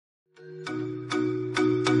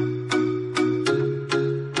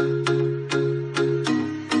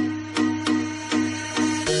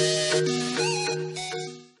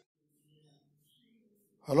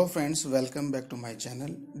Friends, welcome back to my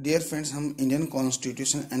channel. Dear friends, हम Indian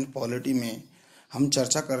constitution and polity में हम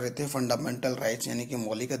चर्चा कर रहे थे फंडामेंटल राइट्स यानी कि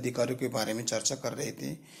मौलिक अधिकारों के बारे में चर्चा कर रहे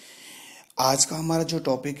थे। आज का हमारा जो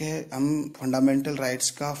टॉपिक है, हम फंडामेंटल राइट्स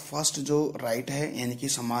का फर्स्ट जो राइट है यानी कि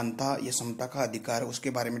समानता या समता का अधिकार, उसके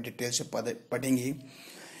बारे में डिटेल से पढ़ेंगे।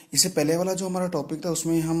 इससे पहले वाला जो हमारा टॉपिक था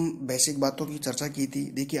उसमें हम बेसिक बातों की चर्चा की थी।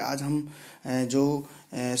 देखिए आज हम जो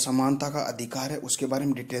समानता का अधिकार है उसके बारे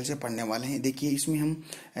में डिटेल से पढ़ने वाले हैं। देखिए इसमें हम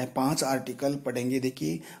 5 आर्टिकल पढ़ेंगे।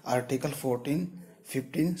 देखिए आर्टिकल 14,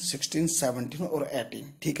 15, 16, 17 और 18।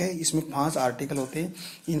 ठीक है, इसमें 5 आर्टिकल होते हैं।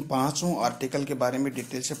 इन 5 आर्टिकल के बारे में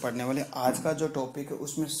डिटेल से पढ़ने वाले। आज का जो टॉपिक है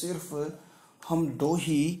उसमें सिर्फ हम 2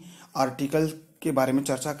 ही आर्टिकल के बारे में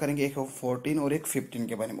चर्चा करेंगे, एक 14 और एक 15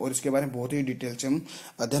 के बारे में, और इसके बारे में बहुत ही डिटेल से हम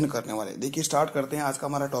अध्ययन करने वाले हैं। देखिए स्टार्ट करते हैं। आज का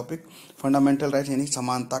हमारा टॉपिक फंडामेंटल राइट्स यानी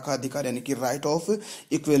समानता का अधिकार यानी कि राइट ऑफ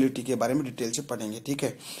इक्वेलिटी के बारे में डिटेल से पढ़ेंगे। ठीक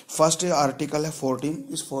है, फर्स्ट आर्टिकल है 14।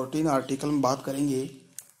 इस 14 आर्टिकल में बात करेंगे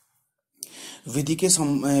विधि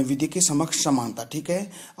के समक्ष समानता। ठीक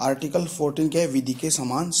है, आर्टिकल 14 क्या है? विधि के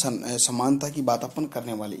समानता की बात अपन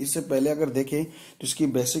करने वाले। इससे पहले अगर देखें तो इसकी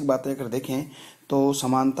बेसिक बातें अगर देखें तो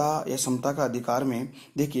समानता या समता का अधिकार में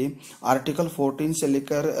देखिए आर्टिकल 14 से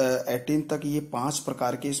लेकर 18 तक ये 5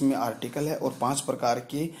 प्रकार के इसमें आर्टिकल है और 5 प्रकार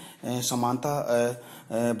की समानता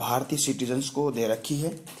भारतीय सिटीजन्स को दे रखी है।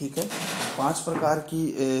 ठीक है, 5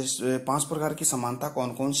 प्रकार की समानता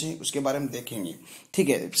कौन कौन सी उसके बारे में देखेंगे। ठीक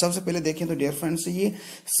है, सबसे पहले देखें तो डियर फ्रेंड्स, ये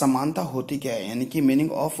समानता होती क्या है यानी कि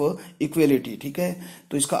मीनिंग ऑफ इक्वेलिटी। ठीक है,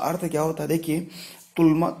 तो इसका अर्थ क्या होता है? देखिए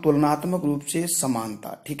तुलनात्मक रूप से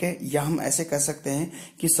समानता। ठीक है, या हम ऐसे कह सकते हैं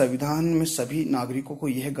कि संविधान में सभी नागरिकों को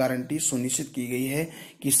यह गारंटी सुनिश्चित की गई है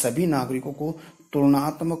कि सभी नागरिकों को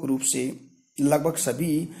तुलनात्मक रूप से लगभग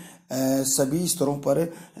सभी स्तरों पर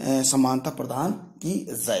समानता प्रदान की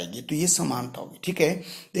जाएगी। तो ये समानता होगी। ठीक है,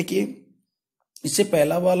 देखिए इससे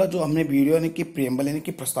पहला वाला जो हमने वीडियो यानी कि प्रियम्बल यानी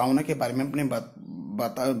कि प्रस्तावना के बारे में अपने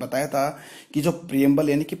बताया था कि जो प्रियम्बल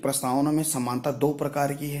यानी कि प्रस्तावना में समानता 2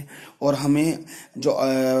 प्रकार की है, और हमें जो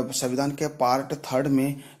संविधान के पार्ट 3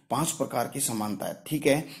 में 5 प्रकार की समानता है। ठीक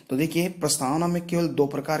है, तो देखिए प्रस्तावना में केवल 2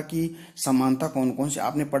 प्रकार की समानता कौन कौन सी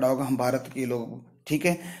आपने पढ़ा होगा, हम भारत के लोग। ठीक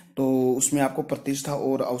है, तो उसमें आपको प्रतिष्ठा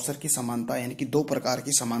और अवसर की समानता यानी कि 2 प्रकार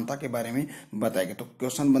की समानता के बारे में बताया गया। तो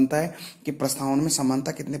क्वेश्चन बनता है कि प्रस्तावना में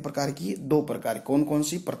समानता कितने प्रकार की? 2 प्रकार। कौन कौन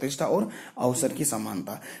सी? प्रतिष्ठा और अवसर की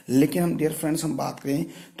समानता। लेकिन हम डियर फ्रेंड्स हम बात करें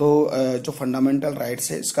तो जो फंडामेंटल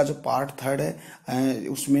राइट्स है इसका जो पार्ट 3 है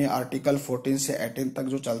उसमें आर्टिकल 14 से 18 तक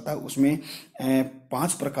जो चलता है उसमें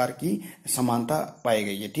 5 प्रकार की समानता पाई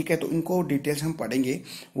गई है। ठीक है, तो इनको डिटेल से हम पढ़ेंगे,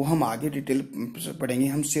 वो हम आगे डिटेल पढ़ेंगे।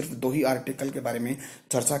 हम सिर्फ 2 ही आर्टिकल के बारे में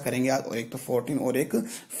चर्चा करेंगे आज, और एक तो 14 और एक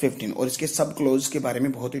 15, और इसके सब क्लोज के बारे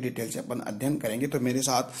में बहुत ही डिटेल से अपन अध्ययन करेंगे। तो मेरे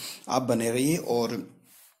साथ आप बने रहिए और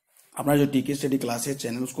अपना जो टीके स्टडी क्लासेस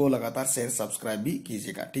चैनल उसको लगातार शेयर सब्सक्राइब भी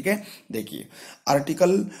कीजिएगा। ठीक है, देखिए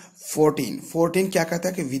आर्टिकल 14 क्या कहता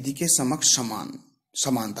है कि विधि के समक्ष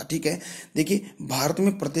समानता। ठीक है, देखिए भारत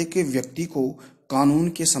में प्रत्येक व्यक्ति को कानून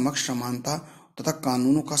के समक्ष समानता तथा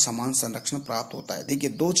कानूनों का समान संरक्षण प्राप्त होता है। देखिए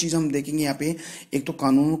 2 चीज हम देखेंगे यहाँ पे, एक तो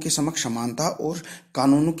कानूनों के समक्ष समानता और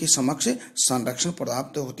कानूनों के समक्ष संरक्षण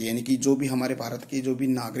प्राप्त होती है, यानी कि जो भी हमारे भारत के जो भी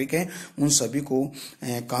नागरिक हैं उन सभी को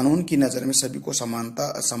कानून की नज़र में सभी को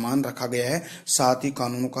समान रखा गया है, साथ ही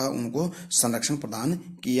कानूनों का उनको संरक्षण प्रदान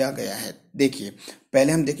किया गया है। देखिए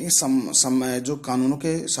पहले हम देखेंगे जो कानूनों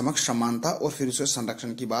के समक्ष समानता और फिर उसके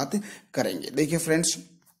संरक्षण की बात करेंगे। देखिए फ्रेंड्स,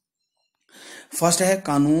 फर्स्ट है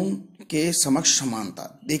कानून के समक्ष समानता।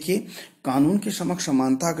 देखिए कानून के समक्ष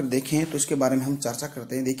समानता अगर देखें तो इसके बारे में हम चर्चा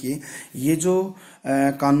करते हैं। देखिए ये जो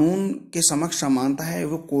कानून के समक्ष समानता है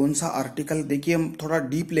वो कौन सा आर्टिकल, देखिए हम थोड़ा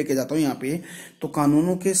डीप लेके जाता हूँ यहाँ पे। तो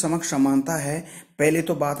कानूनों के समक्ष समानता है, पहले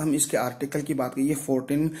तो बात हम इसके आर्टिकल की बात करिए,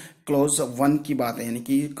 14 क्लॉज 1 की बात है, यानी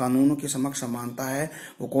कि कानूनों के समक्ष समानता है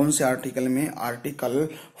वो कौन से आर्टिकल में? Article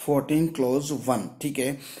 14 clause 1। ठीक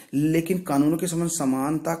है, लेकिन कानूनों के समक्ष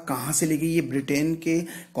समानता कहाँ से ली गई? ये ब्रिटेन के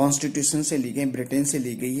कॉन्स्टिट्यूशन से ली गई, ब्रिटेन से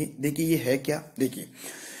ली गई है। देखिए ये है क्या?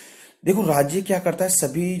 देखो राज्य क्या करता है,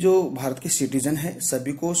 सभी जो भारत के सिटीजन है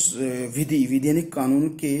सभी को विधि यानी कानून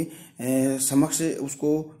के समक्ष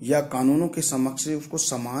उसको या कानूनों के समक्ष उसको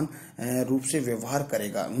समान रूप से व्यवहार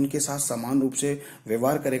करेगा, उनके साथ समान रूप से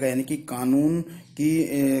व्यवहार करेगा, यानी कि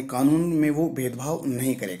कानून में वो भेदभाव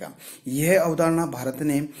नहीं करेगा। यह अवधारणा भारत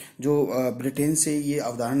ने जो ब्रिटेन से ये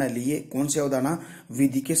अवधारणा ली है, कौन सी अवधारणा?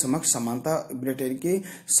 विधि के समक्ष समानता ब्रिटेन के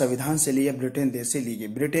संविधान से ली है, ब्रिटेन देश से ली गई।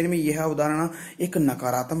 ब्रिटेन में यह अवधारणा एक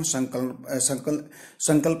नकारात्मक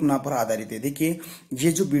संकल्पना पर आधारित है। देखिए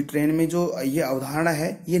ये जो ब्रिटेन में जो ये अवधारणा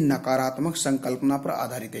है ये नकारात्मक संकल्पना पर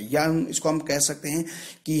आधारित है, या इसको हम कह सकते हैं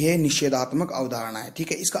कि यह निषेधात्मक अवधारणा है।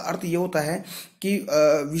 ठीक है, इसका अर्थ ये होता है कि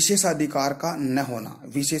विशेषाधिकार का न होना,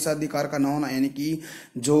 विशेषाधिकार का न होना यानी कि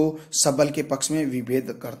जो सबल के पक्ष में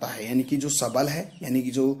विभेद करता है, यानी कि जो सबल है, यानी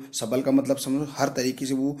कि जो सबल का मतलब समझो हर तरीके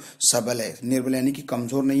से वो सबल है, निर्बल यानी कि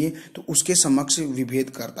कमजोर नहीं है, तो उसके समक्ष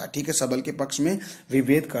विभेद करता है। ठीक है, सबल के पक्ष में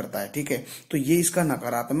विभेद करता है। ठीक है, तो ये इसका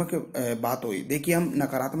नकारात्मक बात हुई। देखिए हम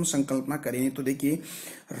नकारात्मक संकल्पना करें तो देखिए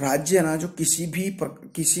राज्य ना जो किसी भी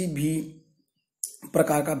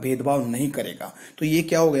प्रकार का भेदभाव नहीं करेगा, तो ये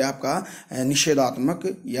क्या हो गया आपका निषेधात्मक,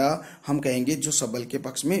 या हम कहेंगे जो सबल के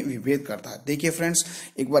पक्ष में विभेद करता है। देखिए फ्रेंड्स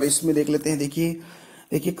एक बार इसमें देख लेते हैं। देखिए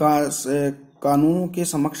कानूनों के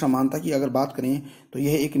समक्ष समानता की अगर बात करें तो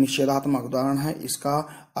यह एक निषेधात्मक उदाहरण है। इसका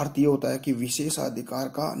अर्थ ये होता है कि विशेष अधिकार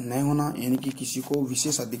का न होना, यानी कि किसी को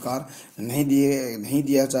विशेष अधिकार नहीं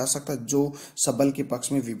दिया जा सकता जो सबल के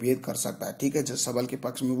पक्ष में विभेद कर सकता है। ठीक है, जो सबल के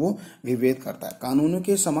पक्ष में वो विभेद करता है। कानूनों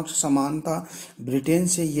के समक्ष समानता ब्रिटेन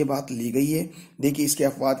से ये बात ली गई है। देखिए इसके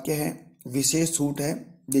अपवाद क्या है, विशेष छूट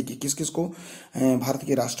है। देखिए किस किस को, भारत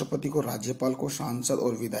के राष्ट्रपति को, राज्यपाल को, सांसद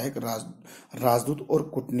और विधायक, राजदूत और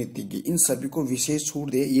कूटनीतिज्ञ, इन सभी को विशेष छूट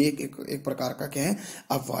दे, ये एक प्रकार का क्या है,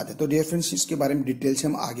 अपवाद है। तो डियर फ्रेंड्स इसके बारे में डिटेल से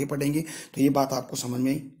हम आगे पढ़ेंगे, तो ये बात आपको समझ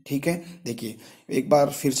में आई। ठीक है, देखिए एक बार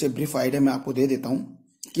फिर से ब्रीफ आइडिया मैं आपको दे देता हूँ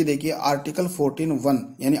कि देखिए आर्टिकल 14(1)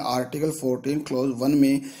 यानी आर्टिकल 14 क्लॉज 1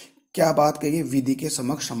 में क्या बात कही, विधि के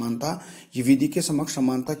समक्ष समानता। ये विधि के समक्ष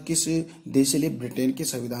समानता किस देश से लिए, ब्रिटेन के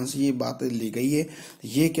संविधान से ये बात ली गई है।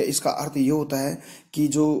 ये क्या, इसका अर्थ ये होता है कि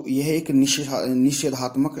जो यह एक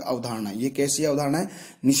निषेधात्मक अवधारणा, ये कैसी अवधारणा है,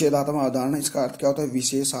 निषेधात्मक अवधारणा। इसका अर्थ क्या होता है,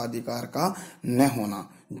 विशेषाधिकार का न होना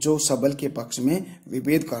जो सबल के पक्ष में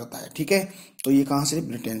विभेद करता है। ठीक है, तो ये कहाँ से,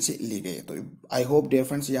 ब्रिटेन से ली गई है। तो आई होप डियर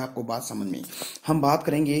फ्रेंड्स ये आपको बात समझ में आई। हम बात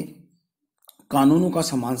करेंगे कानूनों का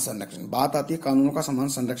समान संरक्षण। बात आती है कानूनों का समान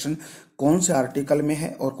संरक्षण कौन से आर्टिकल में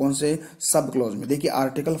है और कौन से सब क्लॉज में। देखिए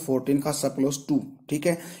आर्टिकल 14 का सब क्लॉज 2, ठीक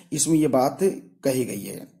है, इसमें ये बात कही गई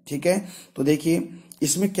है। ठीक है, तो देखिए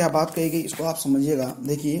इसमें क्या बात कही गई, इसको आप समझिएगा।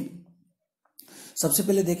 देखिए सबसे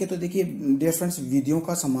पहले देखें तो देखिए डियर फ्रेंड्स, विधियों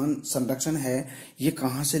का समान संरक्षण है, ये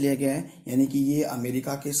कहाँ से लिया गया है, यानी कि ये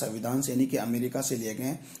अमेरिका के संविधान से, यानी कि अमेरिका से लिए गए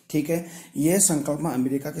हैं। ठीक है, ये संकल्पना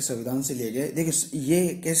अमेरिका के संविधान से लिए गए। देखिए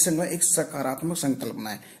ये कैसे संकल्पना, एक सकारात्मक संकल्पना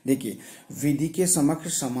है। देखिए विधि के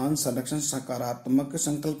समक्ष समान संरक्षण सकारात्मक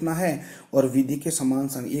संकल्पना है और विधि के समान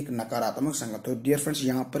एक नकारात्मक संकल्पना। तो डियर फ्रेंड्स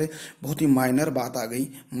यहाँ पर बहुत ही माइनर बात आ गई,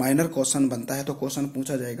 माइनर क्वेश्चन बनता है तो क्वेश्चन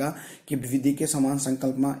पूछा जाएगा कि विधि के समान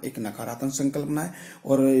संकल्पना एक नकारात्मक संकल्पना है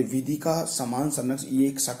और विधि का समान संरक्षण ये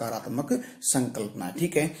एक सकारात्मक संकल्पना है।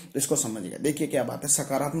 ठीक है, तो इसको समझिएगा। देखिए क्या बात है,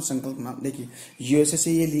 सकारात्मक संकल्पना देखिए यूएसए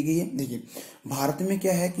से ये ली गई है। देखिए भारत में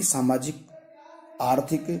क्या है कि सामाजिक,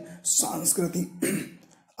 आर्थिक, सांस्कृतिक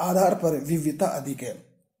आधार पर विविधता अधिक है।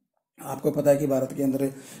 आपको पता है कि भारत के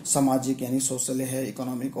अंदर सामाजिक यानी सोशल है,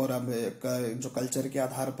 इकोनॉमिक और अब जो कल्चर के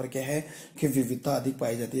आधार पर क्या है कि विविधता अधिक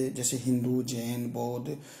पाई जाती है, जैसे हिंदू, जैन,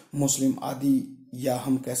 बौद्ध, मुस्लिम आदि, या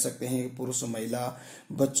हम कह सकते हैं पुरुष, महिला,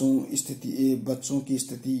 बच्चों की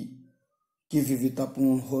स्थिति की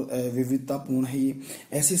विविधतापूर्ण है। ये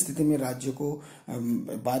ऐसी स्थिति में राज्य को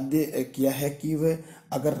बाध्य किया है कि वह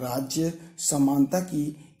अगर राज्य समानता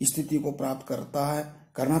की स्थिति को प्राप्त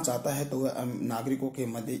करना चाहता है तो वह नागरिकों के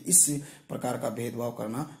मध्य इस प्रकार का भेदभाव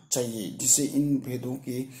करना चाहिए, जिससे इन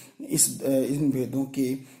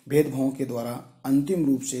भेदभावों के द्वारा अंतिम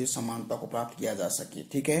रूप से समानता को प्राप्त किया जा सके।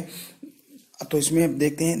 ठीक है, तो इसमें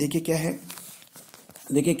देखते हैं। देखिए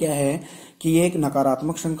क्या है कि ये एक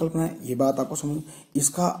नकारात्मक संकल्पना है, ये बात आपको समझ।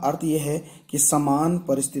 इसका अर्थ ये है कि समान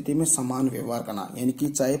परिस्थिति में समान व्यवहार करना, यानी कि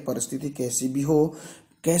चाहे परिस्थिति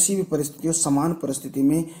कैसी भी परिस्थिति हो, समान परिस्थिति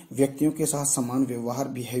में व्यक्तियों के साथ समान व्यवहार,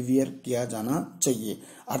 बिहेवियर किया जाना चाहिए।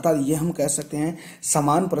 अर्थात ये हम कह सकते हैं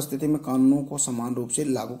समान परिस्थिति में कानूनों को समान रूप से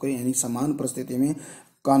लागू करें, यानी समान परिस्थिति में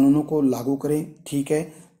कानूनों को लागू करें। ठीक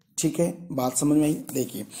है, बात समझ में आई।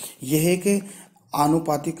 देखिए यह एक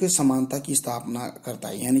आनुपातिक समानता की स्थापना करता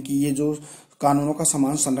है, यानी कि ये जो कानूनों का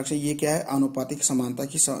समान संरक्षण, ये क्या है, आनुपातिक समानता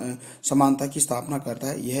की स्थापना करता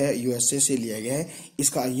है। यह यूएसए से लिया गया है।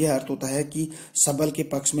 इसका यह अर्थ होता है कि सबल के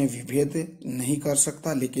पक्ष में विभेद नहीं कर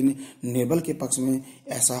सकता, लेकिन निर्बल के पक्ष में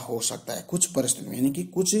ऐसा हो सकता है कुछ परिस्थिति में, यानी कि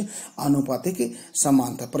कुछ आनुपातिक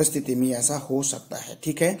समानता परिस्थिति में ऐसा हो सकता है।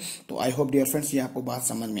 ठीक है, तो आई होप डियर फ्रेंड्स ये आपको बात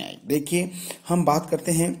समझ में आई। देखिए हम बात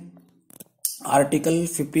करते हैं आर्टिकल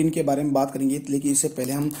 15 के बारे में बात करेंगे, लेकिन इससे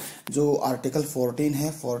पहले हम जो आर्टिकल 14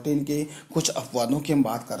 है, 14 के कुछ अपवादों की हम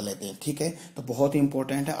बात कर लेते हैं। ठीक है, तो बहुत ही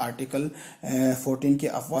इंपॉर्टेंट है आर्टिकल 14 के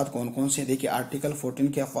अपवाद कौन कौन से। देखिए आर्टिकल 14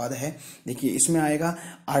 के अपवाद है, देखिए इसमें आएगा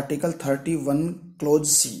आर्टिकल 31 क्लोज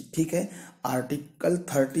सी। ठीक है, आर्टिकल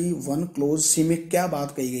 31 क्लोज सी में क्या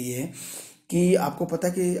बात कही गई है कि आपको पता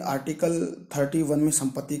है कि आर्टिकल 31 में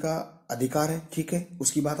संपत्ति का अधिकार है, ठीक है,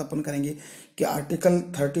 उसकी बात अपन करेंगे कि आर्टिकल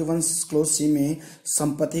 31 क्लोज सी में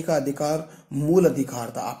संपत्ति का अधिकार मूल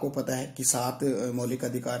अधिकार था। आपको पता है कि 7 मौलिक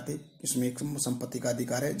अधिकार थे, इसमें एक संपत्ति का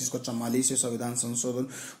अधिकार है जिसको 44 से संविधान संशोधन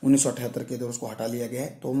 1978 के दौरान उसको हटा लिया गया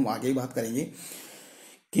है। तो हम आगे ही बात करेंगे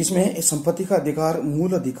कि इसमें संपत्ति का अधिकार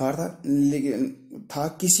मूल अधिकार था, लेकिन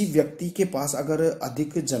किसी व्यक्ति के पास अगर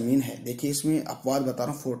अधिक जमीन है, देखिए इसमें अपवाद बता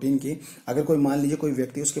रहा हूँ 14 के, अगर कोई मान लीजिए कोई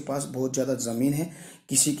व्यक्ति उसके पास बहुत ज्यादा जमीन है,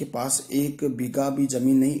 किसी के पास 1 बीघा भी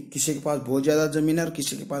जमीन नहीं, किसी के पास बहुत ज्यादा जमीन है और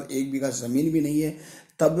किसी के पास 1 बीघा जमीन भी नहीं है,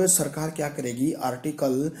 तब सरकार क्या करेगी,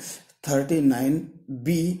 आर्टिकल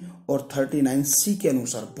 39B और 39C के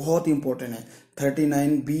अनुसार, बहुत इंपॉर्टेंट है,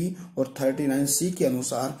 39B और 39C के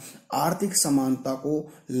अनुसार आर्थिक समानता को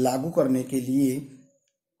लागू करने के लिए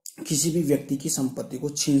किसी भी व्यक्ति की संपत्ति को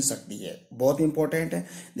छीन सकती है। बहुत इंपॉर्टेंट है।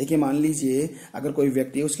 देखिए मान लीजिए अगर कोई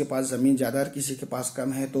व्यक्ति है उसके पास जमीन ज्यादा और किसी के पास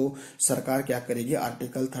कम है, तो सरकार क्या करेगी,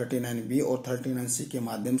 आर्टिकल 39B और 39C के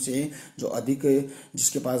माध्यम से जो अधिक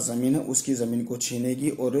जिसके पास जमीन है उसकी जमीन को छीनेगी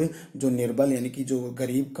और जो निर्बल यानी कि जो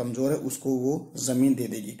गरीब कमजोर है उसको वो जमीन दे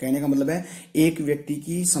देगी। कहने का मतलब है एक व्यक्ति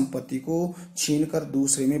की संपत्ति को छीन कर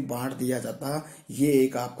दूसरे में बांट दिया जाता, ये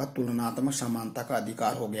एक आपका तुलनात्मक समानता का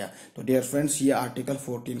अधिकार हो गया। तो डियर फ्रेंड्स, ये आर्टिकल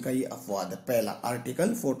 14 का ये अपवाद है, पहला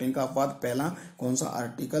आर्टिकल 14 का अपवाद, पहला कौन सा,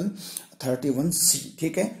 आर्टिकल 31C,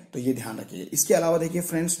 ठीक है, तो ये ध्यान रखिए। इसके अलावा देखिए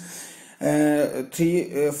फ्रेंड्स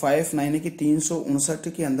 359 की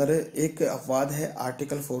 359 के अंदर एक अपवाद है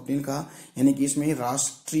आर्टिकल 14 का, यानी कि इसमें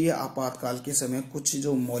राष्ट्रीय आपातकाल के समय कुछ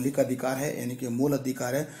जो मौलिक अधिकार है यानी कि मूल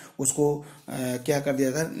अधिकार है उसको क्या कर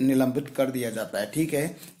दिया जाता है, निलंबित कर दिया जाता है, ठीक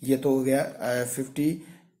है। ये तो हो गया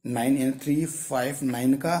 59 यानी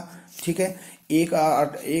 359 का, ठीक है।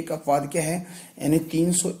 एक अपवाद क्या है, यानी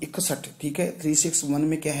 361, ठीक है, 361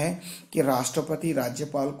 में क्या है कि राष्ट्रपति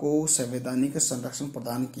राज्यपाल को संवैधानिक संरक्षण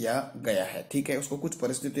प्रदान किया गया है, ठीक है, उसको कुछ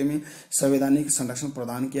परिस्थितियों में संवैधानिक संरक्षण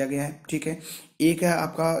प्रदान किया गया है, ठीक है। एक है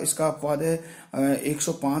आपका इसका अपवाद है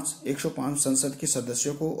 105 संसद के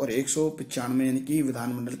सदस्यों को और 195 यानी कि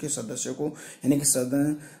विधानमंडल के सदस्यों को, यानी कि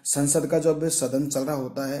संसद का जब सदन चल रहा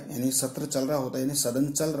होता है यानी सत्र चल रहा होता है यानी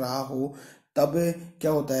सदन चल रहा हो, तब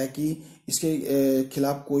क्या होता है कि इसके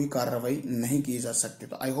खिलाफ कोई कार्रवाई नहीं की जा सकती।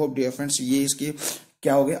 तो आई होप डियर फ्रेंड्स ये इसके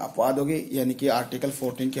क्या हो गए, अपवाद हो गए, यानी कि आर्टिकल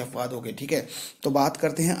 14 के अपवाद हो गए, ठीक है। तो बात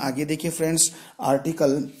करते हैं आगे। देखिए फ्रेंड्स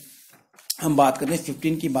आर्टिकल हम बात करते हैं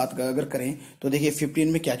 15 की बात अगर करें तो देखिए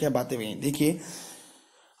 15 में क्या क्या बातें हुई। देखिए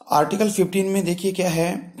आर्टिकल 15 में देखिए क्या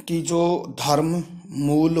है कि जो धर्म,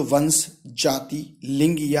 मूल, वंश, जाति,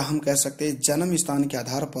 लिंग या हम कह सकते हैं जन्म स्थान के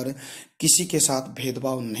आधार पर किसी के साथ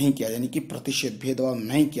भेदभाव नहीं किया, यानी कि प्रतिषेध भेदभाव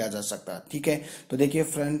नहीं किया जा सकता, ठीक है। तो देखिए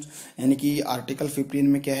फ्रेंड्स यानी कि आर्टिकल 15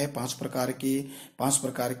 में क्या है, 5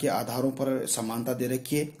 प्रकार के आधारों पर समानता दे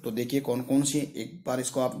रखी है। तो देखिए कौन कौन सी, एक बार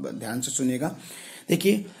इसको आप ध्यान से सुनिएगा।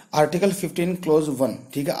 देखिए आर्टिकल 15 क्लोज 1,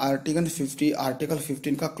 ठीक है, आर्टिकल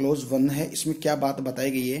 15 का क्लोज 1 है। इसमें क्या बात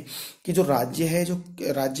बताई गई है कि जो राज्य है, जो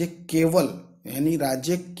राज्य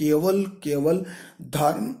केवल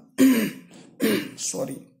धर्म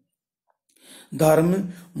सॉरी धर्म,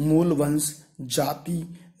 मूल, वंश, जाति,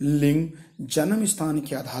 लिंग, जन्म स्थान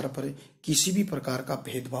के आधार पर किसी भी प्रकार का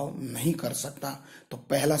भेदभाव नहीं कर सकता। तो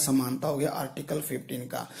पहला समानता हो गया आर्टिकल 15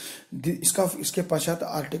 का। इसके पश्चात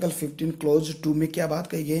आर्टिकल 15 क्लोज 2 में क्या बात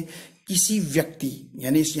कही गई, किसी व्यक्ति,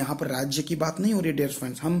 यानी इस यहाँ पर राज्य की बात नहीं हो रही डियर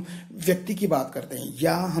फ्रेंड्स, हम व्यक्ति की बात करते हैं,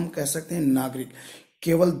 या हम कह सकते हैं नागरिक,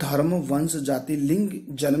 केवल धर्म, वंश, जाति, लिंग,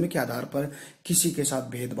 जन्म के आधार पर किसी के साथ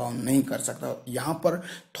भेदभाव नहीं कर सकता। यहाँ पर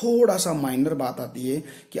थोड़ा सा माइनर बात आती है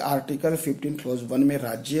कि आर्टिकल 15 क्लोज 1 में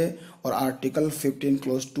राज्य और आर्टिकल 15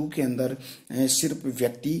 क्लोज 2 के अंदर सिर्फ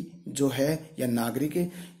व्यक्ति जो है या नागरिक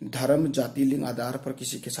धर्म, जाति, लिंग आधार पर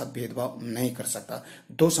किसी के साथ भेदभाव नहीं कर सकता।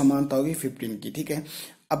 2 समानता होगी 15 की, ठीक है।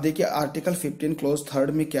 अब देखिए आर्टिकल 15 क्लोज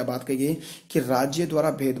 3 में क्या बात कही गई कि राज्य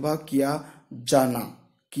द्वारा भेदभाव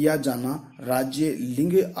किया जाना राज्य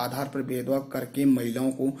लिंग आधार पर भेदभाव करके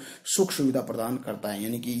महिलाओं को सुख सुविधा प्रदान करता है,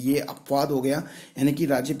 यानी कि ये अपवाद हो गया, यानी कि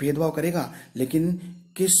राज्य भेदभाव करेगा लेकिन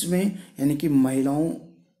किस में, यानी कि महिलाओं,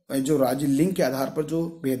 जो राज्य लिंग के आधार पर जो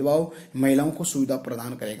भेदभाव महिलाओं को सुविधा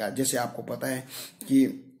प्रदान करेगा। जैसे आपको पता है कि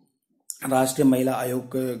राष्ट्रीय महिला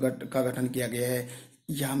आयोग का गठन किया गया है,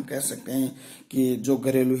 या हम कह सकते हैं कि जो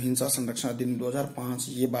घरेलू हिंसा संरक्षण अधिनियम 2005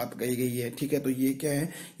 ये बात कही गई है, ठीक है। तो ये क्या है,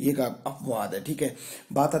 ये का अपवाद है, ठीक है।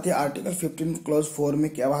 बात आती है आर्टिकल 15 क्लोज 4 में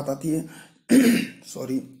क्या बात आती है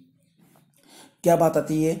सॉरी क्या बात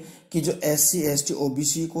आती है कि जो SC ST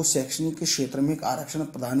OBC को शैक्षणिक के क्षेत्र में एक आरक्षण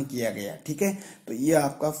प्रदान किया गया, ठीक है। तो ये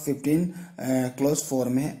आपका 15 क्लॉज 4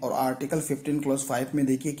 में है। और आर्टिकल 15 क्लॉज 5 में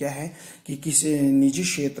देखिए क्या है कि किसी निजी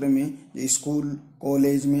क्षेत्र में स्कूल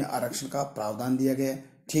कॉलेज में आरक्षण का प्रावधान दिया गया है,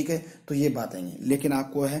 ठीक है। तो ये बात है, लेकिन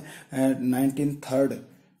आपको है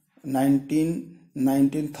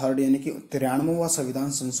 19 यानी कि 93वां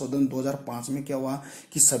संविधान संशोधन 2005 में क्या हुआ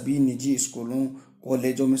कि सभी निजी स्कूलों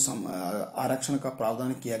कॉलेजों में आरक्षण का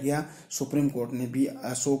प्रावधान किया गया। सुप्रीम कोर्ट ने भी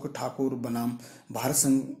अशोक ठाकुर बनाम भारत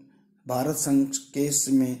संघ केस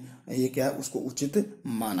में ये क्या है उसको उचित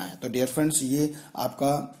माना है। तो डियर फ्रेंड्स, ये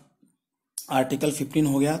आपका आर्टिकल 15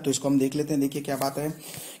 हो गया। तो इसको हम देख लेते हैं। देखिए क्या बात है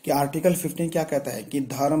कि आर्टिकल 15 क्या कहता है कि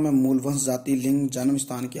धर्म, मूल वंश, जाति, लिंग, जन्म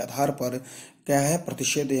स्थान के आधार पर क्या है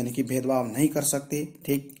प्रतिषेध यानी कि भेदभाव नहीं कर सकते,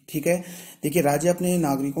 ठीक है। देखिए राज्य अपने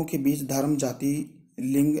नागरिकों के बीच धर्म, जाति,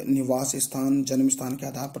 लिंग, निवास स्थान, जन्म स्थान के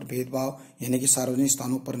आधार पर भेदभाव यानी कि सार्वजनिक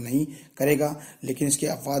स्थानों पर नहीं करेगा। लेकिन इसके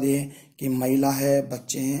अपवाद ये है कि महिला है,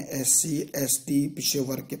 बच्चे हैं, SC ST पिछड़े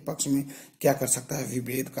वर्ग के पक्ष में क्या कर सकता है,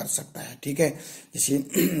 विभेद कर सकता है, ठीक है। जैसे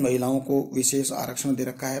महिलाओं को विशेष आरक्षण दे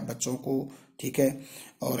रखा है, बच्चों को, ठीक है,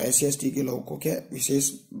 और SC ST के लोगों को क्या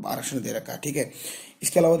विशेष आरक्षण दे रखा है, ठीक है।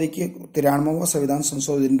 इसके अलावा देखिए 93वां संविधान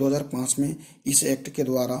संशोधन 2005 में इस एक्ट के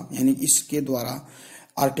द्वारा यानी इसके द्वारा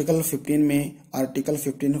आर्टिकल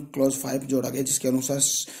 15 क्लॉज 5 जोड़ा गया, जिसके अनुसार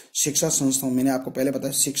शिक्षा संस्थाओं, मैंने आपको पहले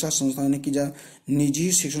बताया शिक्षा संस्थान यानी कि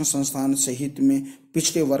निजी शिक्षण संस्थान सहित में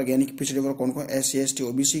पिछड़े वर्ग यानी कि पिछड़े वर्ग कौन कौन SC ST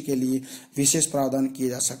OBC के लिए विशेष प्रावधान किए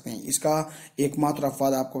जा सकते हैं। इसका एकमात्र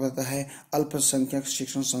अपवाद आपको पता है अल्पसंख्यक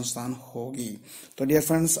शिक्षण संस्थान होगी। तो डियर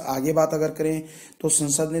फ्रेंड्स, आगे बात अगर करें तो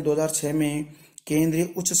संसद ने 2006 में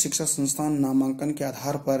केंद्रीय उच्च शिक्षा संस्थान नामांकन के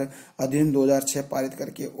आधार पर अधिनियम 2006 पारित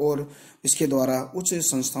करके और इसके द्वारा उच्च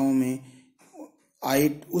संस्थाओं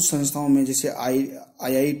में जैसे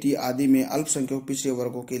IIT आदि में अल्पसंख्यक पिछड़े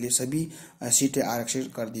वर्गों के लिए सभी सीटें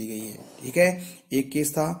आरक्षित कर दी गई है, ठीक है। एक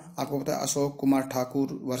केस था आपको पता है अशोक कुमार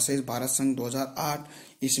ठाकुर वर्सेस भारत संघ 2008।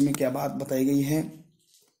 इसमें क्या बात बताई गई है,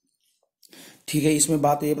 ठीक है। इसमें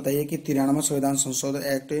बात ये बताइए कि 93वां संविधान संशोधन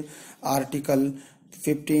एक्ट आर्टिकल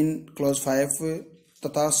 15 क्लॉज 5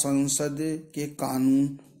 तथा संसद के कानून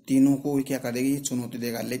तीनों को क्या करेगी, चुनौती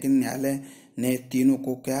देगा, लेकिन न्यायालय ने तीनों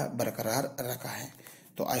को क्या बरकरार रखा है।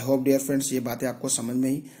 तो आई होप डियर फ्रेंड्स ये बातें आपको समझ में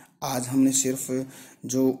आई। आज हमने सिर्फ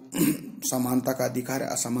जो समानता का अधिकार है,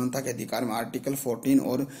 असमानता के अधिकार में आर्टिकल 14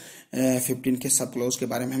 और 15 के सब क्लॉज के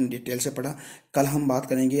बारे में हम डिटेल से पढ़ा। कल हम बात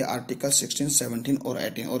करेंगे आर्टिकल 16, 17 और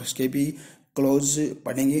 18 और इसके भी क्लॉज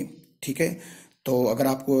पढ़ेंगे, ठीक है। तो अगर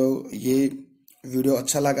आपको ये वीडियो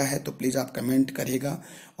अच्छा लगा है तो प्लीज़ आप कमेंट करिएगा।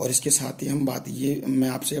 और इसके साथ ही मैं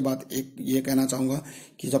आपसे ये कहना चाहूँगा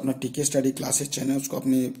कि जो अपना TK स्टडी क्लासेस चैनल उसको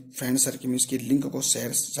अपने फ्रेंड सर्किल में इसकी लिंक को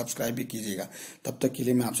शेयर सब्सक्राइब भी कीजिएगा। तब तक के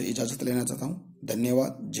लिए मैं आपसे इजाज़त लेना चाहता हूँ।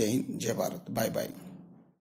 धन्यवाद। जय हिंद, जय भारत, बाय बाय।